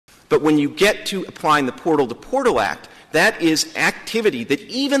But when you get to applying the Portal to Portal Act, that is activity that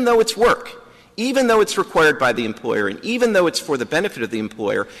even though it's work, even though it's required by the employer, and even though it's for the benefit of the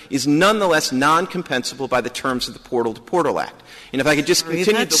employer, is nonetheless non-compensable by the terms of the Portal to Portal Act. And if I could just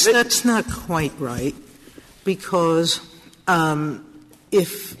continue that's not quite right, because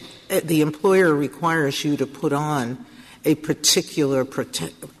if the employer requires you to put on a particular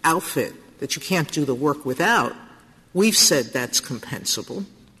outfit that you can't do the work without, we've said that's compensable.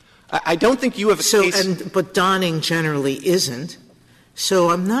 I don't think you have a case. But donning generally isn't. So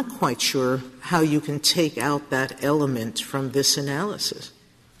I'm not quite sure how you can take out that element from this analysis.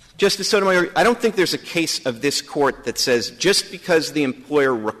 Justice Sotomayor, I don't think there's a case of this Court that says just because the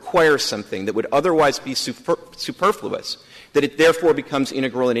employer requires something that would otherwise be superfluous, that it therefore becomes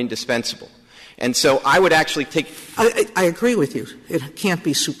integral and indispensable. And so I would actually take — I agree with you. It can't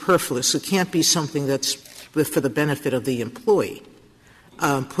be superfluous. It can't be something that's for the benefit of the employee.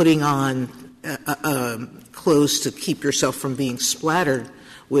 Putting on clothes to keep yourself from being splattered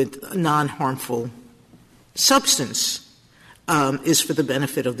with non-harmful substance is for the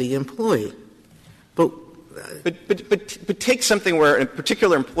benefit of the employee. But take something where a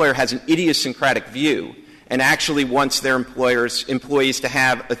particular employer has an idiosyncratic view and actually wants their employees to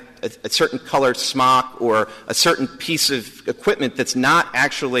have a certain color smock or a certain piece of equipment that's not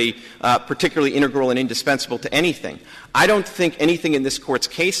actually particularly integral and indispensable to anything. I don't think anything in this Court's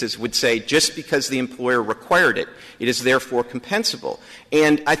cases would say just because the employer required it, it is therefore compensable.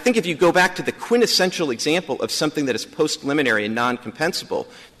 And I think if you go back to the quintessential example of something that is post-preliminary and non-compensable,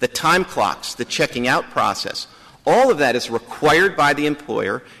 the time clocks, the checking out process, all of that is required by the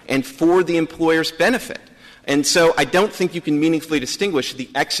employer and for the employer's benefit. And so I don't think you can meaningfully distinguish the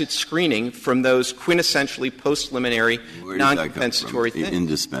exit screening from those quintessentially post-preliminary, non-compensatory things.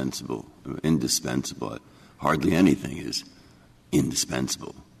 Indispensable. Hardly anything is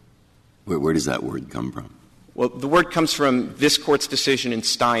indispensable. Where does that word come from? Well, the word comes from this Court's decision in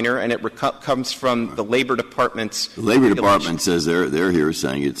Steiner, and it comes from the Labor Department's — The Labor Department says they're here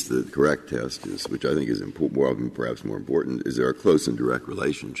saying it's the correct test, which I think is perhaps more important, is there a close and direct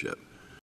relationship